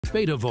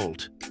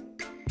Betavolt,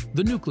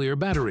 the nuclear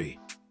battery.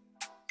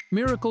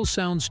 Miracle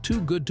sounds too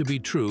good to be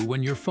true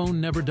when your phone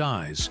never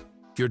dies.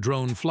 Your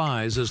drone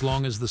flies as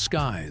long as the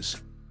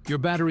skies. Your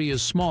battery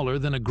is smaller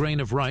than a grain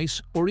of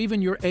rice or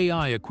even your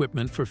AI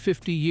equipment for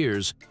 50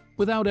 years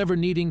without ever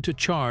needing to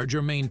charge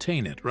or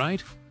maintain it,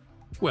 right?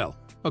 Well,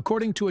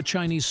 according to a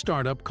Chinese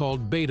startup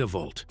called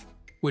Betavolt,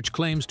 which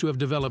claims to have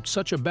developed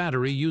such a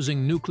battery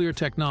using nuclear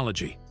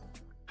technology.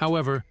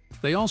 However,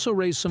 they also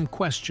raise some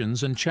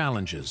questions and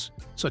challenges,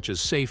 such as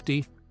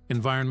safety,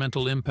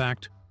 environmental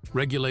impact,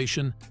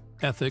 regulation,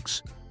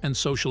 ethics, and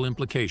social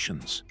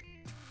implications.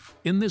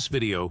 In this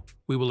video,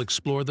 we will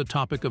explore the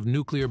topic of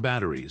nuclear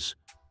batteries,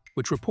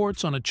 which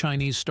reports on a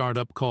Chinese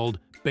startup called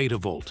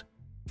Betavolt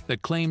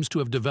that claims to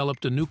have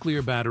developed a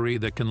nuclear battery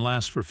that can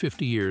last for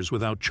 50 years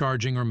without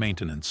charging or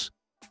maintenance.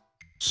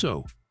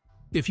 So,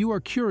 if you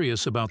are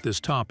curious about this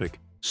topic,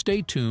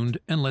 stay tuned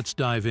and let's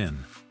dive in.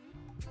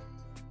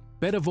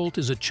 Betavolt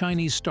is a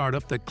Chinese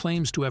startup that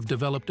claims to have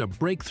developed a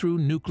breakthrough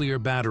nuclear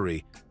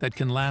battery that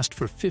can last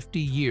for 50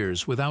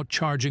 years without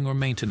charging or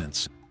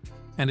maintenance.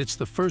 And it's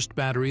the first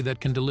battery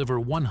that can deliver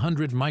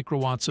 100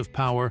 microwatts of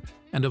power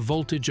and a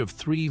voltage of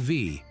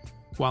 3V,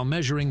 while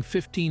measuring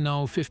 15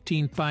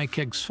 pi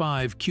kegs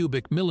 5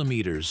 cubic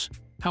millimeters.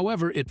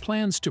 However, it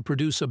plans to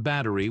produce a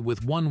battery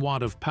with 1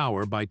 watt of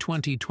power by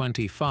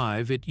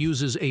 2025. It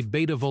uses a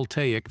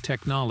beta-voltaic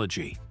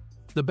technology.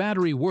 The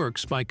battery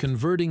works by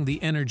converting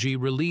the energy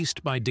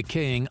released by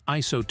decaying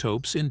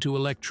isotopes into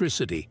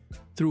electricity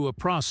through a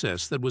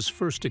process that was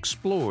first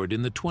explored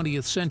in the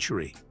 20th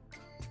century.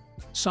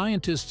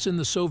 Scientists in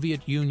the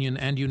Soviet Union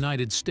and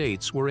United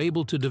States were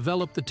able to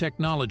develop the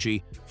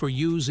technology for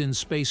use in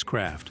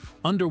spacecraft,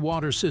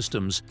 underwater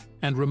systems,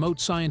 and remote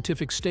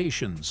scientific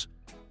stations.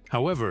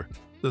 However,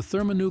 the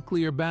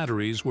thermonuclear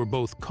batteries were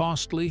both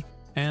costly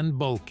and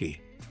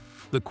bulky.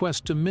 The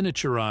quest to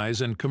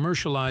miniaturize and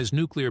commercialize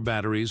nuclear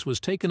batteries was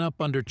taken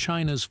up under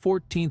China's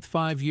 14th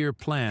Five-Year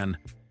Plan,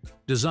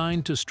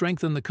 designed to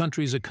strengthen the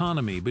country's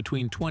economy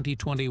between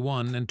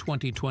 2021 and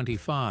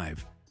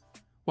 2025.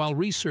 While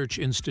research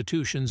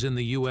institutions in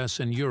the US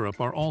and Europe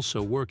are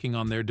also working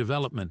on their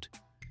development.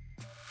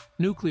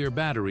 Nuclear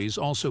batteries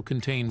also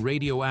contain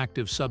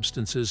radioactive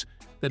substances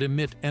that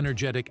emit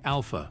energetic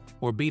alpha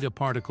or beta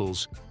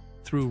particles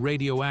through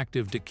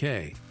radioactive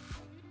decay.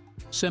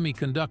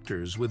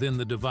 Semiconductors within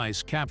the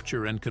device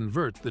capture and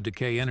convert the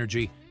decay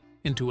energy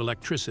into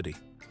electricity.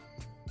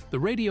 The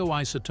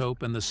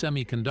radioisotope and the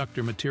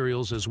semiconductor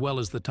materials, as well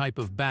as the type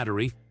of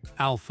battery,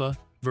 alpha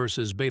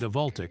versus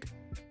beta-voltaic,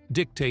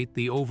 dictate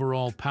the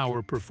overall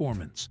power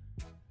performance.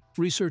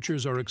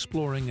 Researchers are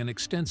exploring an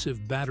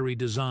extensive battery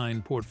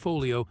design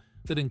portfolio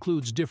that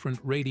includes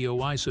different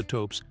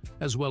radioisotopes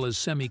as well as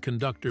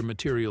semiconductor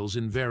materials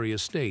in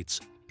various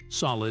states: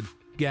 solid,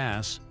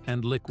 gas,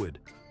 and liquid.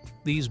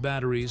 These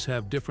batteries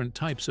have different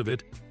types of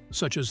it,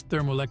 such as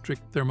thermoelectric,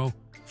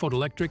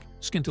 photoelectric,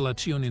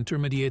 scintillation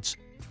intermediates,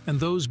 and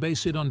those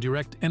based on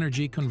direct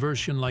energy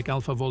conversion like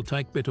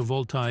alpha-voltaic,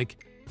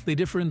 beta-voltaic. They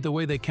differ in the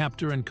way they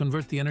capture and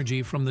convert the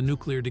energy from the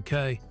nuclear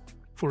decay.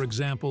 For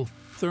example,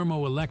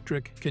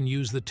 thermoelectric can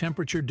use the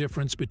temperature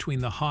difference between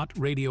the hot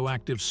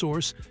radioactive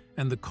source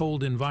and the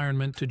cold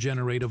environment to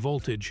generate a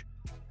voltage.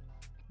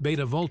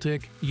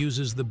 Beta-voltaic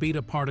uses the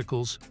beta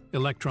particles,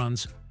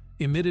 electrons,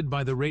 emitted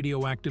by the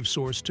radioactive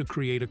source to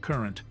create a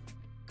current.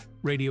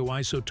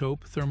 Radioisotope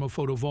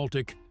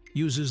thermophotovoltaic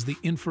uses the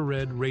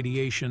infrared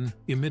radiation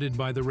emitted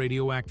by the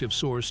radioactive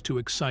source to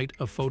excite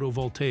a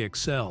photovoltaic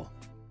cell.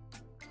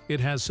 It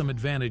has some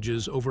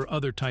advantages over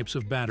other types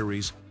of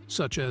batteries,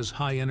 such as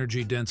high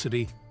energy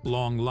density,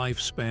 long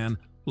lifespan,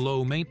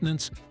 low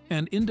maintenance,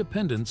 and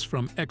independence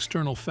from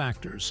external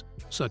factors,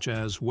 such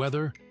as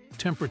weather,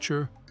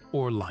 temperature,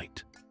 or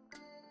light.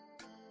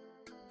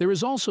 There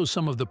is also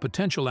some of the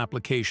potential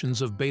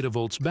applications of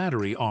Betavolt's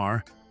battery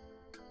are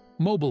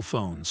mobile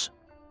phones.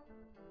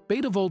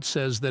 Betavolt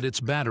says that its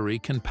battery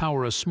can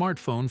power a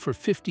smartphone for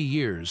 50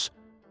 years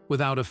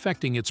without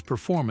affecting its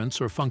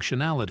performance or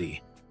functionality.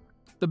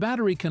 The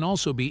battery can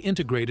also be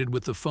integrated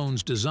with the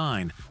phone's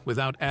design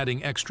without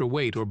adding extra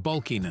weight or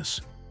bulkiness.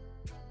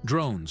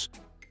 Drones.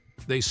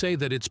 They say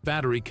that its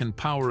battery can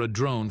power a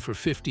drone for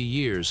 50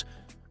 years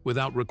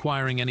without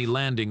requiring any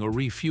landing or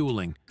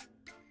refueling.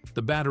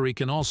 The battery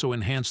can also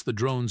enhance the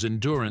drone's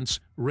endurance,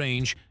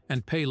 range,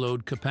 and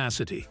payload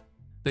capacity.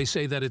 They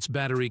say that its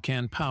battery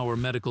can power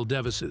medical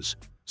devices,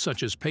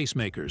 such as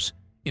pacemakers,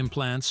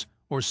 implants,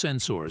 or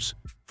sensors,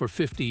 for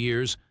 50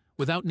 years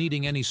without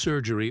needing any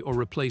surgery or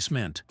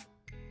replacement.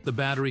 The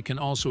battery can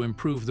also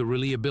improve the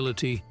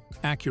reliability,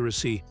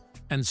 accuracy,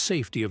 and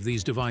safety of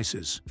these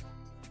devices.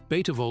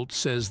 Betavolt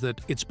says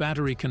that its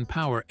battery can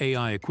power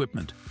AI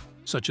equipment,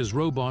 such as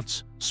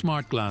robots,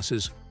 smart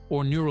glasses,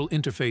 or neural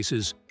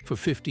interfaces for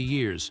 50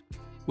 years,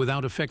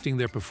 without affecting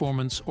their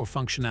performance or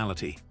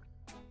functionality.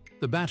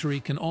 The battery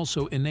can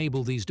also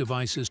enable these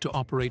devices to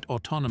operate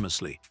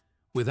autonomously,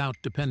 without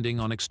depending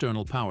on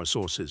external power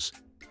sources.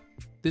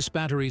 This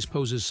battery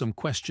poses some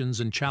questions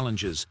and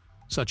challenges,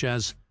 such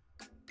as: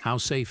 how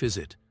safe is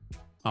it?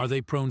 Are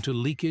they prone to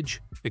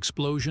leakage,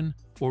 explosion,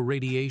 or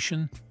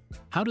radiation?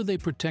 How do they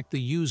protect the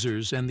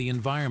users and the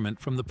environment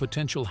from the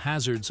potential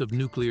hazards of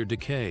nuclear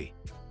decay?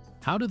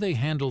 How do they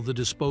handle the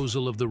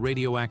disposal of the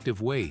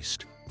radioactive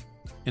waste?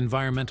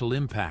 Environmental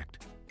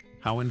impact.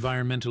 How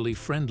environmentally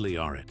friendly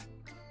are it?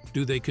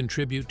 Do they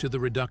contribute to the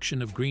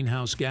reduction of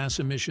greenhouse gas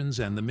emissions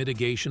and the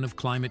mitigation of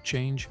climate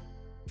change?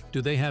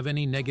 Do they have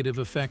any negative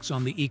effects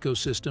on the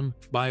ecosystem,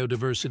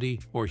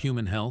 biodiversity, or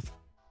human health?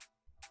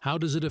 How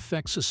does it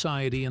affect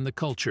society and the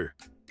culture?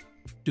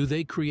 Do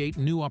they create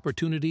new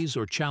opportunities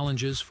or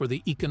challenges for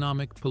the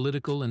economic,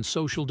 political, and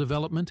social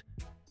development?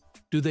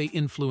 Do they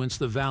influence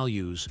the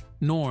values,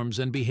 norms,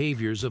 and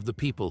behaviors of the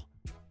people?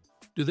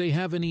 Do they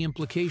have any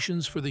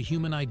implications for the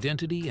human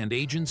identity and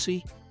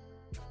agency?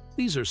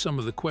 These are some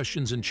of the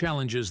questions and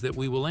challenges that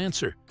we will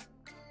answer.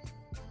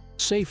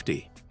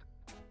 Safety.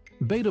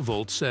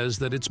 Betavolt says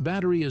that its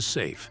battery is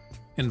safe,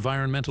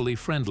 environmentally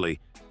friendly,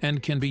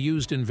 and can be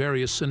used in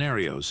various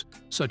scenarios,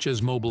 such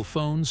as mobile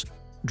phones,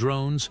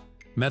 drones,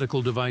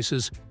 medical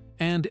devices,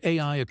 and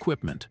AI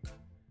equipment.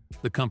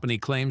 The company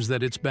claims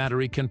that its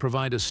battery can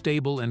provide a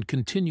stable and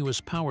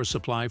continuous power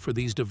supply for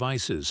these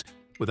devices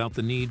without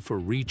the need for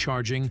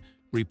recharging,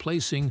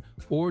 replacing,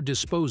 or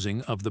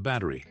disposing of the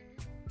battery.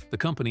 The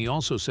company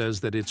also says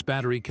that its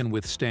battery can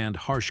withstand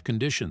harsh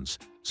conditions,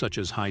 such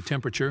as high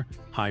temperature,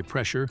 high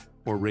pressure,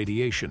 or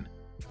radiation.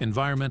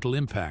 Environmental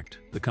impact,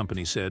 the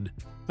company said.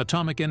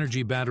 Atomic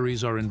energy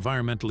batteries are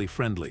environmentally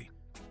friendly.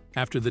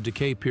 After the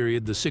decay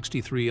period, the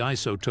 63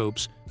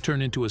 isotopes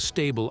turn into a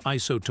stable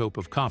isotope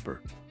of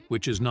copper,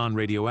 which is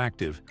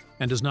non-radioactive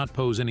and does not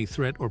pose any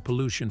threat or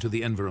pollution to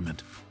the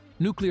environment.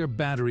 Nuclear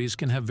batteries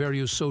can have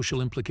various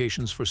social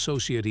implications for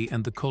society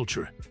and the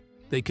culture.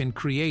 They can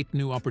create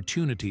new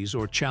opportunities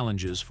or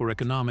challenges for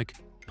economic,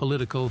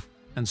 political,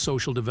 and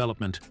social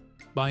development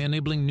by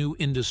enabling new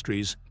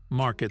industries,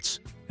 markets,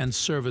 and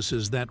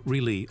services that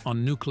rely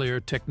on nuclear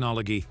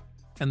technology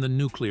and the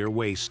nuclear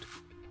waste.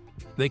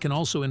 They can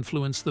also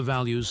influence the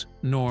values,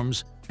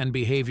 norms, and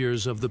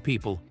behaviors of the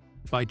people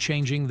by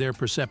changing their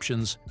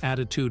perceptions,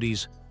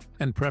 attitudes,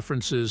 and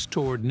preferences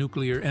toward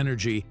nuclear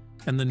energy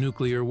and the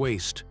nuclear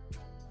waste.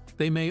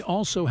 They may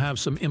also have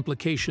some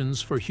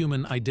implications for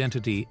human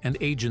identity and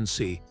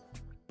agency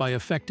by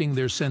affecting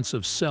their sense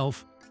of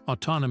self,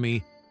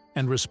 autonomy,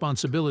 and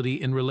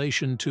responsibility in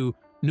relation to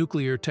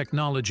nuclear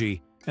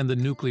technology and the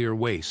nuclear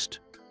waste.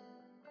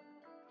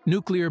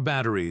 Nuclear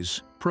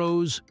batteries,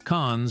 pros,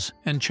 cons,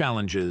 and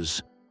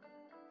challenges.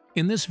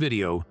 In this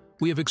video,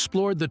 we have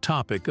explored the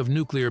topic of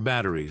nuclear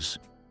batteries.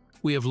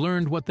 We have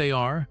learned what they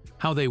are,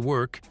 how they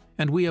work,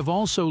 and we have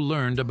also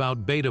learned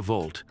about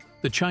Betavolt,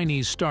 the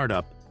Chinese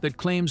startup that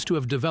claims to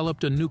have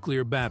developed a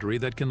nuclear battery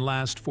that can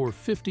last for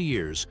 50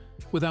 years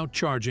without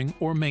charging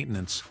or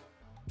maintenance.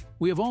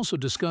 We have also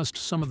discussed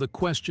some of the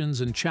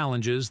questions and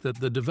challenges that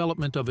the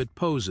development of it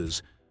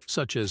poses,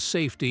 such as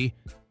safety,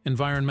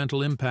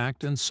 environmental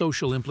impact, and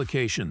social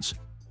implications.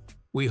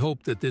 We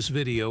hope that this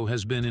video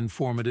has been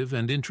informative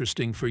and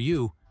interesting for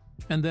you,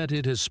 and that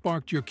it has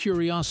sparked your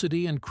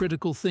curiosity and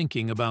critical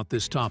thinking about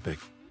this topic.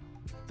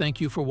 Thank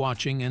you for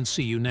watching, and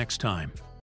see you next time.